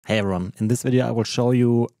Hey everyone, in this video I will show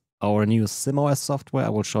you our new simOS software. I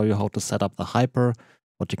will show you how to set up the Hyper,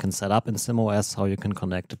 what you can set up in simOS, how you can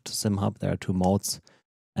connect it to SimHub. There are two modes.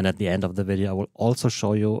 And at the end of the video I will also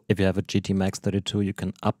show you if you have a GT Max 32 you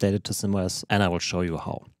can update it to simOS, and I will show you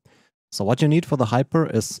how. So what you need for the Hyper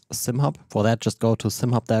is SimHub. For that just go to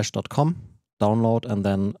simhub-.com, download, and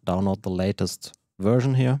then download the latest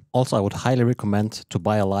version here. Also, I would highly recommend to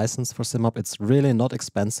buy a license for SimHub. It's really not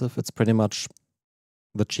expensive. It's pretty much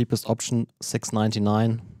the cheapest option,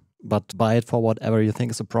 $6.99, but buy it for whatever you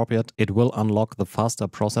think is appropriate. It will unlock the faster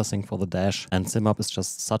processing for the dash, and SimHub is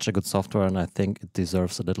just such a good software and I think it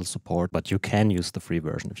deserves a little support, but you can use the free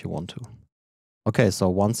version if you want to. Okay, so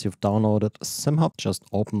once you've downloaded SimHub, just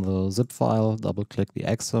open the zip file, double click the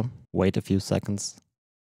exe, wait a few seconds,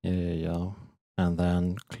 yeah, and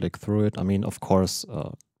then click through it. I mean, of course,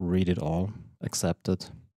 read it all, accept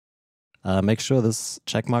it. Make sure this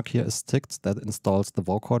checkmark here is ticked, that installs the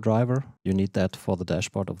Vocore driver. You need that for the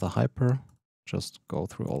dashboard of the Hyper. Just go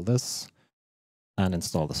through all this and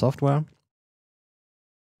install the software.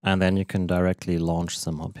 And then you can directly launch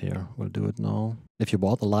SimHub here. We'll do it now. If you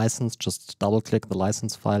bought the license, just double click the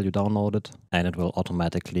license file you downloaded and it will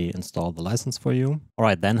automatically install the license for you. All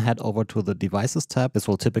right, then head over to the devices tab. This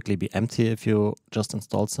will typically be empty if you just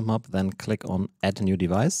installed SimHub. Then click on add a new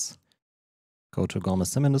device. Go to Gomez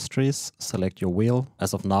Sim Industries, select your wheel.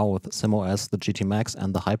 As of now with simOS, the GT Max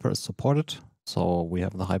and the Hyper is supported. So we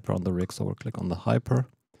have the Hyper on the rig, so we'll click on the Hyper.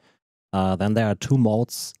 Then there are two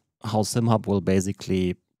modes how SimHub will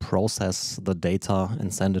basically process the data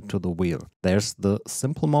and send it to the wheel. There's the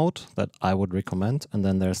simple mode that I would recommend, and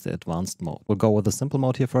then there's the advanced mode. We'll go with the simple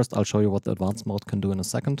mode here first. I'll show you what the advanced mode can do in a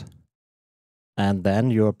second. And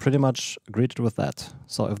then you're pretty much greeted with that.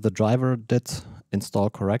 So if the driver did install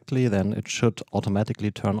correctly, then it should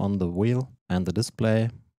automatically turn on the wheel and the display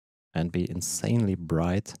and be insanely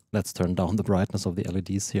bright. Let's turn down the brightness of the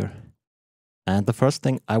LEDs here. And the first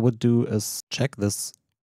thing I would do is check this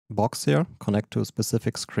box here, connect to a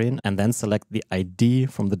specific screen, and then select the ID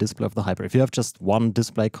from the display of the Hyper. If you have just one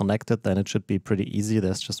display connected, then it should be pretty easy.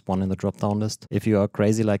 There's just one in the drop-down list. If you are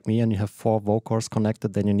crazy like me and you have 4 Vocores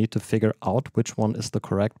connected, then you need to figure out which one is the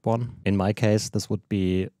correct one. In my case, this would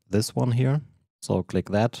be this one here. So click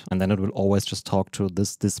that, and then it will always just talk to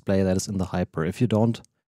this display that is in the Hyper. If you don't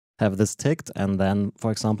have this ticked, and then, for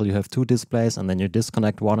example, you have 2 displays, and then you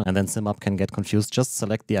disconnect one, and then SimHub can get confused, just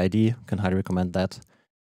select the ID. Can highly recommend that.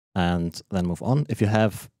 And then move on. If you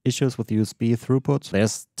have issues with USB throughput,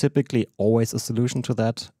 there's typically always a solution to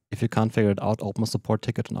that. If you can't figure it out, open a support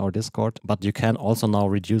ticket in our Discord. But you can also now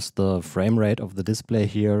reduce the frame rate of the display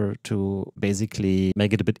here to basically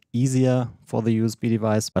make it a bit easier for the USB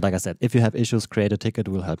device. But like I said, if you have issues, create a ticket,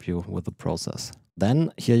 will help you with the process.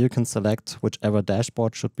 Then here you can select whichever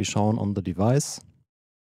dashboard should be shown on the device.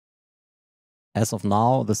 As of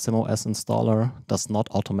now, the simOS installer does not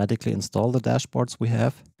automatically install the dashboards we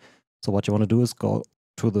have. So what you want to do is go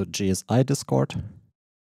to the GSI Discord,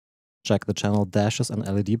 check the channel dashes and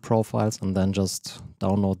LED profiles, and then just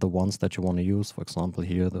download the ones that you want to use. For example,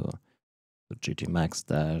 here, the GT Max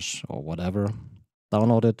dash or whatever.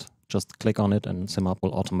 Download it, just click on it, and SimHub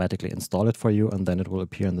will automatically install it for you, and then it will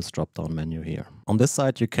appear in this drop-down menu here. On this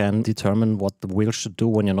side, you can determine what the wheel should do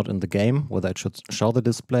when you're not in the game, whether it should show the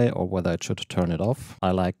display or whether it should turn it off. I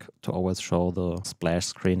like to always show the splash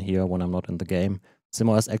screen here when I'm not in the game.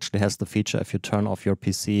 simOS actually has the feature, if you turn off your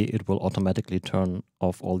PC, it will automatically turn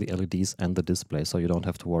off all the LEDs and the display, so you don't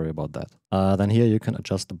have to worry about that. Then here you can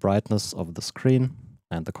adjust the brightness of the screen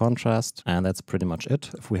and the contrast, and that's pretty much it.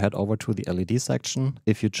 If we head over to the LED section,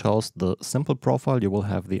 if you chose the simple profile, you will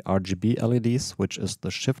have the RGB LEDs, which is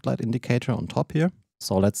the shift light indicator on top here.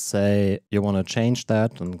 So let's say you want to change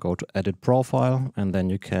that and go to edit profile, and then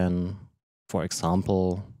you can, for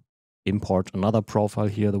example, import another profile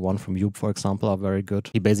here. The one from Youb, for example, are very good.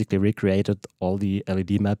 He basically recreated all the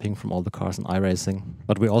LED mapping from all the cars in iRacing.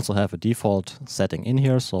 But we also have a default setting in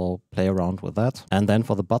here, so play around with that. And then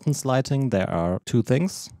for the buttons lighting, there are 2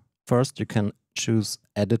 things. First, you can choose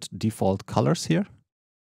edit default colors here.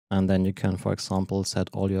 And then you can, for example, set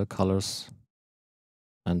all your colors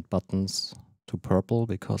and buttons to purple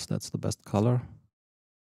because that's the best color.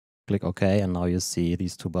 Click OK, and now you see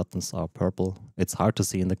these 2 buttons are purple. It's hard to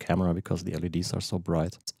see in the camera because the LEDs are so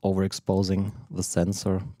bright. It's overexposing the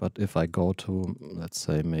sensor, but if I go to, let's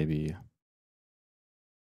say, maybe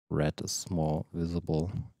red is more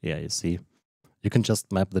visible. Yeah, you see. You can just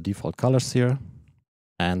map the default colors here.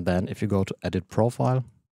 And then if you go to edit profile,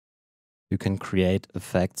 you can create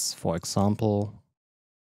effects. For example,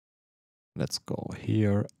 let's go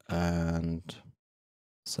here and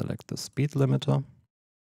select the speed limiter.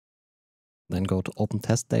 Then go to Open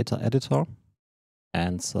Test Data Editor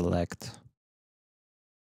and select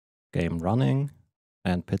Game Running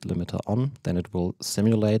and Pit Limiter on. Then it will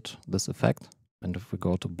simulate this effect. And if we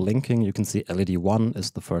go to blinking, you can see LED 1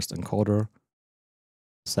 is the first encoder.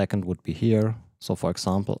 Second would be here. So for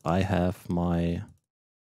example, I have my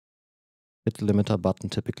pit limiter button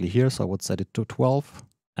typically here, so I would set it to 12.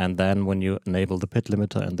 And then when you enable the pit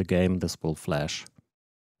limiter in the game, this will flash.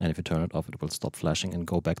 And if you turn it off, it will stop flashing and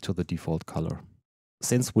go back to the default color.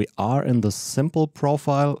 Since we are in the simple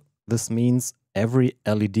profile, this means every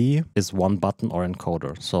LED is one button or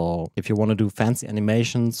encoder. So if you want to do fancy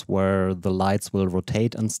animations where the lights will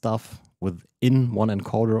rotate and stuff within one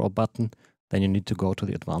encoder or button, then you need to go to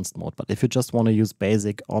the advanced mode. But if you just want to use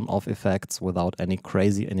basic on-off effects without any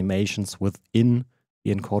crazy animations within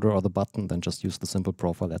the encoder or the button, then just use the simple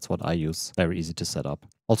profile. That's what I use. Very easy to set up.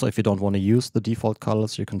 Also, if you don't want to use the default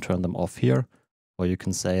colors, you can turn them off here. Or you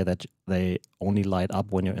can say that they only light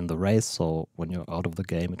up when you're in the race. So when you're out of the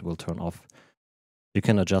game, it will turn off. You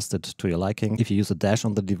can adjust it to your liking. If you use a dash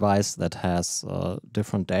on the device that has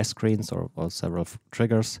different dash screens or several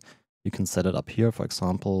triggers, you can set it up here. For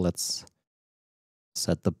example, let's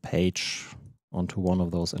set the page onto one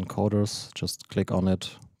of those encoders. Just click on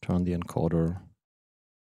it, turn the encoder,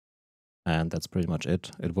 and that's pretty much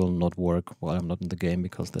it. It will not work while I'm not in the game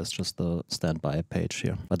because there's just the standby page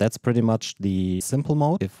here. But that's pretty much the simple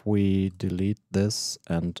mode. If we delete this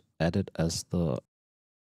and add it as the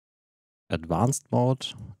advanced mode,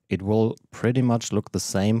 it will pretty much look the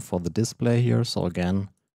same for the display here. So again,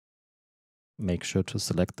 make sure to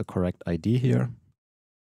select the correct ID here.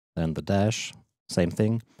 Then the dash, same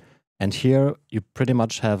thing. And here you pretty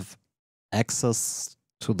much have access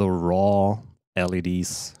to the raw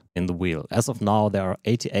LEDs in the wheel. As of now, there are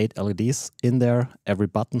 88 LEDs in there. Every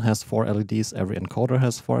button has 4 LEDs. Every encoder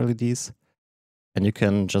has 4 LEDs. And you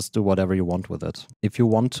can just do whatever you want with it. If you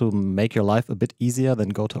want to make your life a bit easier, then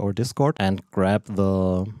go to our Discord and grab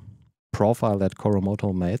the profile that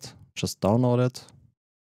Koromoto made. Just download it.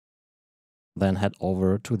 Then head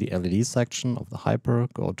over to the LED section of the Hyper,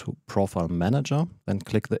 go to Profile Manager, then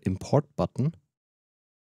click the Import button,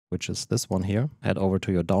 which is this one here. Head over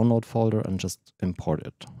to your download folder and just import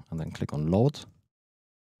it. And then click on Load.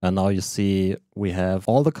 And now you see we have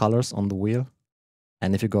all the colors on the wheel.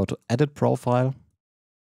 And if you go to Edit Profile,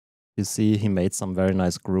 you see he made some very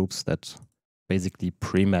nice groups that basically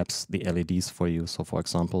pre-maps the LEDs for you. So for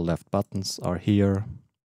example, left buttons are here.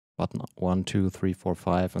 Button 1, 2, 3, 4,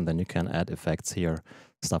 5, and then you can add effects here,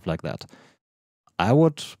 stuff like that. I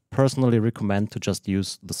would personally recommend to just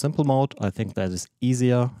use the simple mode. I think that is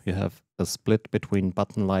easier. You have a split between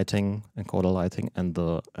button lighting, encoder lighting, and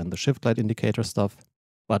the shift light indicator stuff.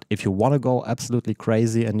 But if you want to go absolutely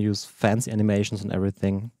crazy and use fancy animations and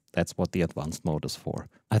everything, that's what the advanced mode is for.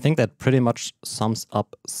 I think that pretty much sums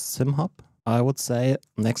up SimHub. I would say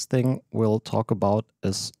next thing we'll talk about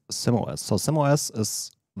is simOS. So simOS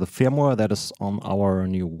is the firmware that is on our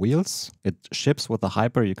new wheels. It ships with the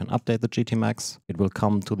Hyper. You can update the GT Max. It will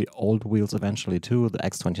come to the old wheels eventually too. The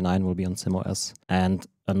X29 will be on simOS. And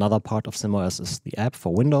another part of simOS is the app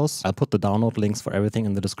for Windows. I'll put the download links for everything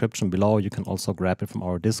in the description below. You can also grab it from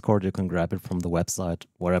our Discord. You can grab it from the website,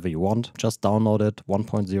 wherever you want. Just download it.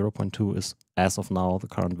 1.0.2 is, as of now, the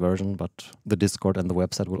current version, but the Discord and the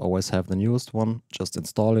website will always have the newest one. Just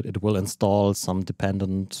install it. It will install some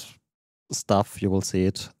dependent stuff. You will see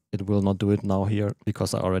it. It will not do it now here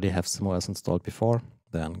because I already have simOS installed before.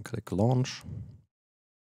 Then click Launch.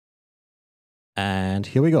 And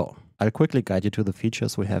here we go. I'll quickly guide you to the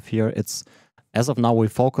features we have here. As of now, we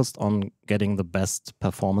focused on getting the best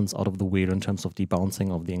performance out of the wheel in terms of debouncing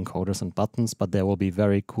of the encoders and buttons, but there will be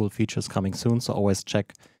very cool features coming soon, so always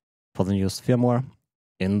check for the newest firmware.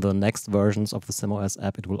 In the next versions of the simOS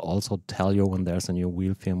app, it will also tell you when there's a new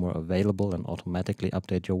wheel firmware available and automatically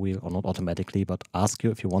update your wheel, or not automatically, but ask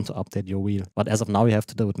you if you want to update your wheel. But as of now, you have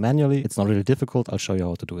to do it manually. It's not really difficult. I'll show you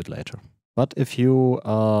how to do it later. But if you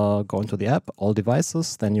go into the app, all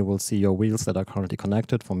devices, then you will see your wheels that are currently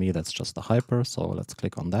connected. For me, that's just the Hyper, so let's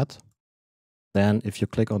click on that. Then if you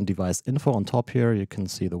click on device info on top here, you can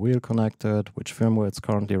see the wheel connected, which firmware it's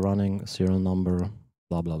currently running, serial number,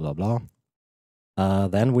 blah, blah, blah, blah.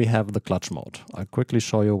 Then we have the clutch mode. I'll quickly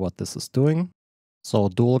show you what this is doing. So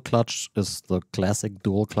dual clutch is the classic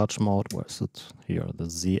dual clutch mode. Where is it? Here, the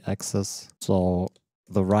Z axis. So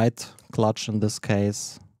the right clutch in this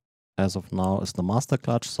case, as of now, is the master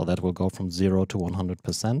clutch. So that will go from 0 to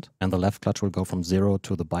 100%. And the left clutch will go from 0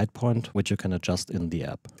 to the byte point, which you can adjust in the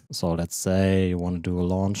app. So let's say you want to do a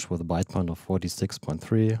launch with a byte point of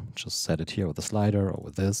 46.3. Just set it here with the slider or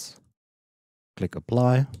with this. Click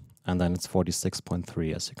apply. and then it's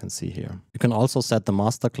 46.3 as you can see here. You can also set the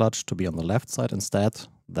master clutch to be on the left side instead.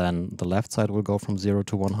 Then the left side will go from 0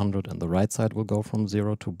 to 100 and the right side will go from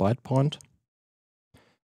 0 to byte point.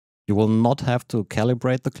 You will not have to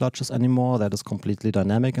calibrate the clutches anymore. That is completely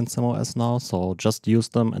dynamic in simOS now, so just use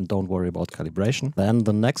them and don't worry about calibration. Then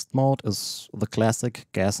the next mode is the classic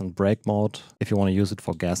gas and brake mode. If you want to use it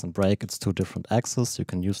for gas and brake, it's 2 different axes. You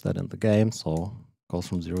can use that in the game, so goes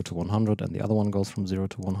from 0 to 100 and the other one goes from 0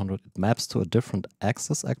 to 100. It maps to a different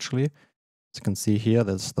axis actually. As you can see here,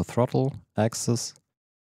 there's the throttle axis.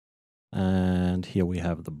 And here we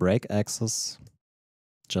have the brake axis.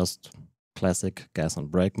 Just classic gas and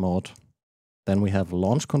brake mode. Then we have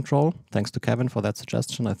launch control. Thanks to Kevin for that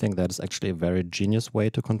suggestion. I think that is actually a very genius way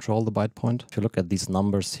to control the byte point. If you look at these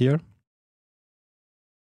numbers here,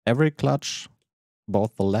 every clutch,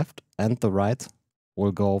 both the left and the right,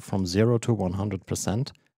 will go from 0 to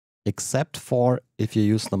 100%, except for if you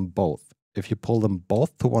use them both. If you pull them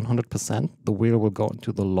both to 100%, the wheel will go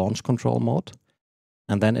into the launch control mode.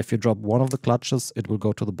 And then if you drop one of the clutches, it will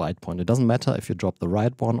go to the byte point. It doesn't matter if you drop the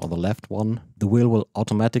right one or the left one. The wheel will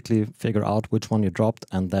automatically figure out which one you dropped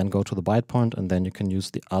and then go to the byte point, and then you can use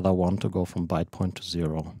the other one to go from byte point to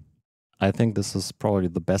 0. I think this is probably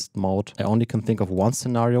the best mode. I only can think of one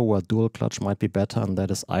scenario where dual clutch might be better, and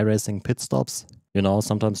that is iRacing pit stops. You know,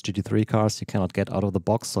 sometimes GT3 cars, you cannot get out of the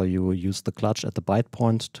box, so you use the clutch at the byte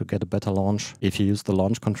point to get a better launch. If you use the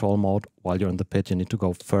launch control mode while you're in the pit, you need to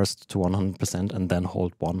go first to 100% and then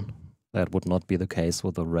hold 1. That would not be the case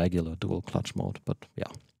with a regular dual clutch mode, but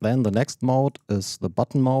yeah. Then the next mode is the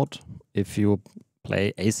button mode. If you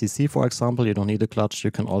play ACC, for example, you don't need a clutch.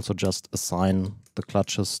 You can also just assign the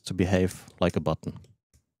clutches to behave like a button.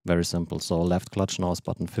 Very simple. So left clutch now is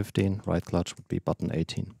button 15, right clutch would be button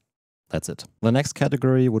 18. That's it. The next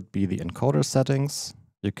category would be the encoder settings.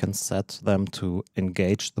 You can set them to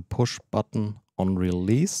engage the push button on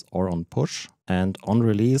release or on push. And on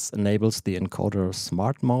release enables the encoder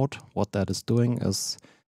smart mode. What that is doing is,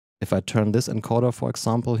 if I turn this encoder, for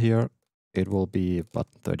example, here, it will be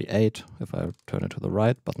button 38. If I turn it to the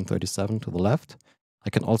right, button 37 to the left. I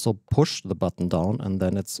can also push the button down and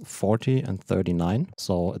then it's 40 and 39.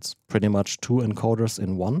 So it's pretty much 2 encoders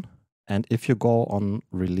in one. And if you go on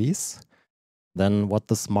release, then what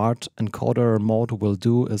the smart encoder mode will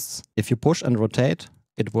do is, if you push and rotate,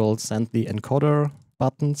 it will send the encoder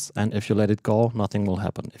buttons, and if you let it go, nothing will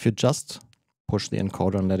happen. If you just push the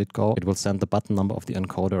encoder and let it go, it will send the button number of the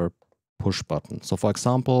encoder push button. So for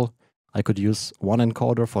example, I could use one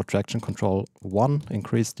encoder for traction control 1,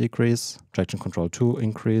 increase, decrease, traction control 2,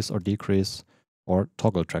 increase or decrease, or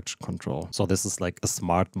toggle traction control. So this is like a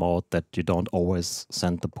smart mode that you don't always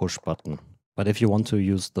send the push button. But if you want to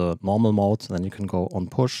use the normal mode, then you can go on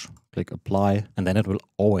push, click apply, and then it will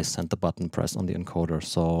always send the button press on the encoder.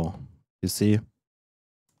 So you see,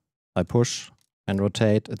 I push and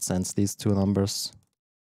rotate, it sends these 2 numbers.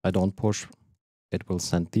 I don't push, it will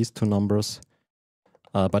send these 2 numbers.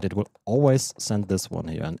 But it will always send this one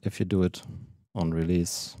here. And if you do it on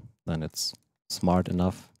release, then it's smart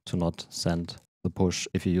enough to not send the push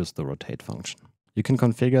if you use the rotate function. You can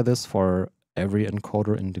configure this for every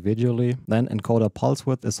encoder individually. Then encoder pulse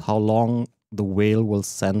width is how long the wheel will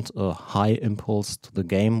send a high impulse to the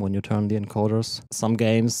game when you turn the encoders. Some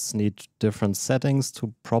games need different settings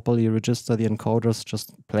to properly register the encoders.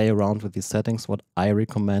 Just play around with these settings. What I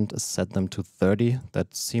recommend is set them to 30.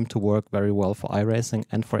 That seem to work very well for iRacing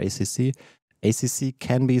and for ACC. ACC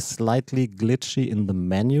can be slightly glitchy in the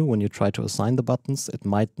menu when you try to assign the buttons. It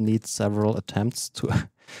might need several attempts to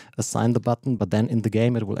assign the button, but then in the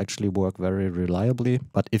game it will actually work very reliably.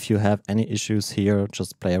 But if you have any issues here,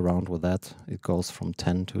 just play around with that. It goes from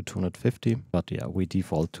 10 to 250, but yeah, we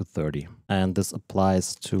default to 30. And this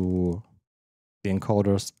applies to the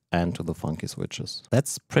encoders and to the funky switches.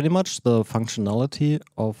 That's pretty much the functionality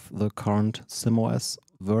of the current simOS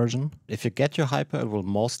version. If you get your Hyper, it will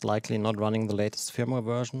most likely not running the latest firmware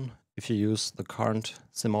version. If you use the current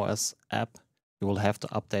simOS app, you will have to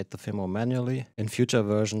update the firmware manually. In future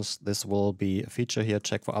versions, this will be a feature here,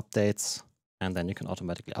 check for updates, and then you can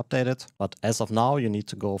automatically update it. But as of now, you need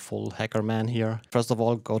to go full hacker man here. First of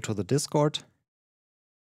all, go to the Discord,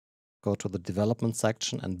 go to the development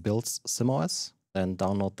section and builds simOS, then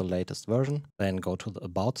download the latest version, then go to the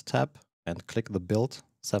About tab and click the build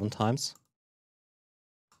 7 times.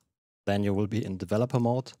 Then you will be in developer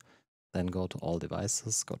mode, then go to all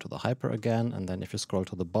devices, go to the Hyper again, and then if you scroll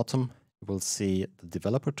to the bottom, you will see the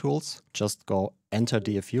developer tools. Just go enter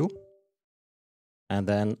DFU, and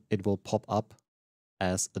then it will pop up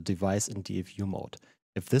as a device in DFU mode.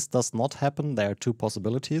 If this does not happen, there are 2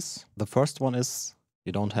 possibilities. The first one is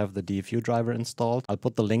you don't have the DFU driver installed, I'll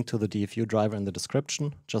put the link to the DFU driver in the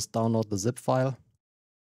description. Just download the zip file.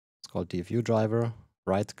 It's called DFU driver.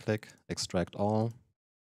 Right click, extract all.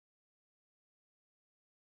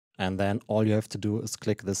 And then all you have to do is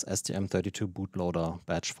click this STM32 bootloader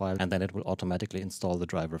batch file, and then it will automatically install the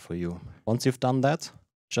driver for you. Once you've done that,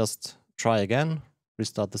 just try again,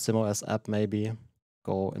 restart the simOS app maybe,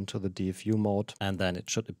 go into the DFU mode, and then it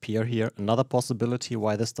should appear here. Another possibility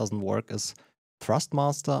why this doesn't work is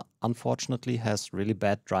Thrustmaster, unfortunately, has really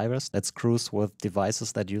bad drivers that screws with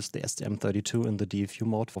devices that use the STM32 in the DFU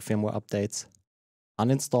mode for firmware updates.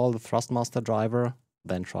 Uninstall the Thrustmaster driver,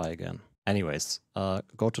 then try again. Anyways,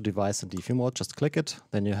 go to device in DFU mode, just click it.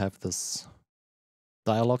 Then you have this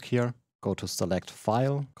dialog here. Go to select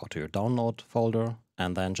file, go to your download folder,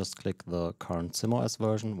 and then just click the current simOS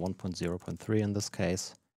version, 1.0.3 in this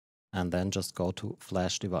case, and then just go to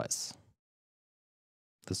flash device.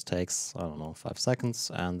 This takes, I don't know, 5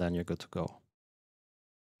 seconds, and then you're good to go.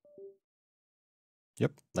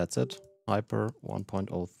 Yep, that's it. Hyper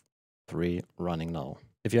 1.03 running now.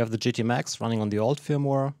 If you have the GT Max running on the old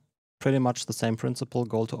firmware, pretty much the same principle.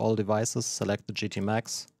 Go to all devices, select the GT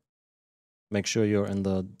Max, make sure you're in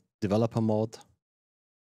the developer mode,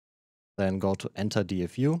 then go to enter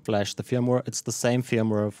DFU, flash the firmware. It's the same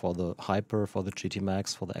firmware for the Hyper, for the GT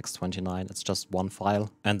Max, for the X29. It's just one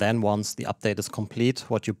file. And then once the update is complete,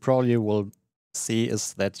 what you probably will see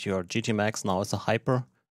is that your GT Max now is a Hyper.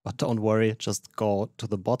 But don't worry, just go to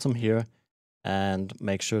the bottom here and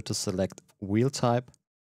make sure to select wheel type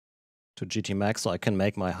to GT Max. So I can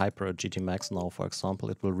make my Hyper a GT Max now, for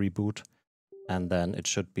example. It will reboot, and then it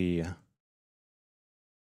should be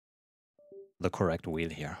the correct wheel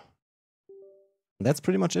here. That's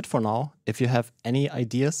pretty much it for now. If you have any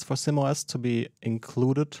ideas for simOS to be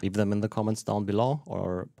included, leave them in the comments down below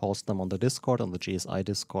or post them on the Discord, on the GSI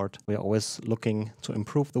Discord. We are always looking to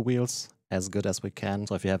improve the wheels as good as we can.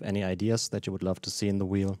 So if you have any ideas that you would love to see in the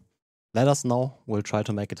wheel, let us know. We'll try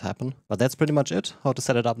to make it happen. But that's pretty much it. How to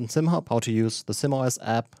set it up in SimHub, how to use the simOS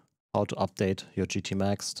app, how to update your GT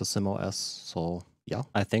Max to simOS. So yeah,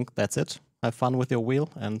 I think that's it. Have fun with your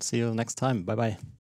wheel and see you next time. Bye bye.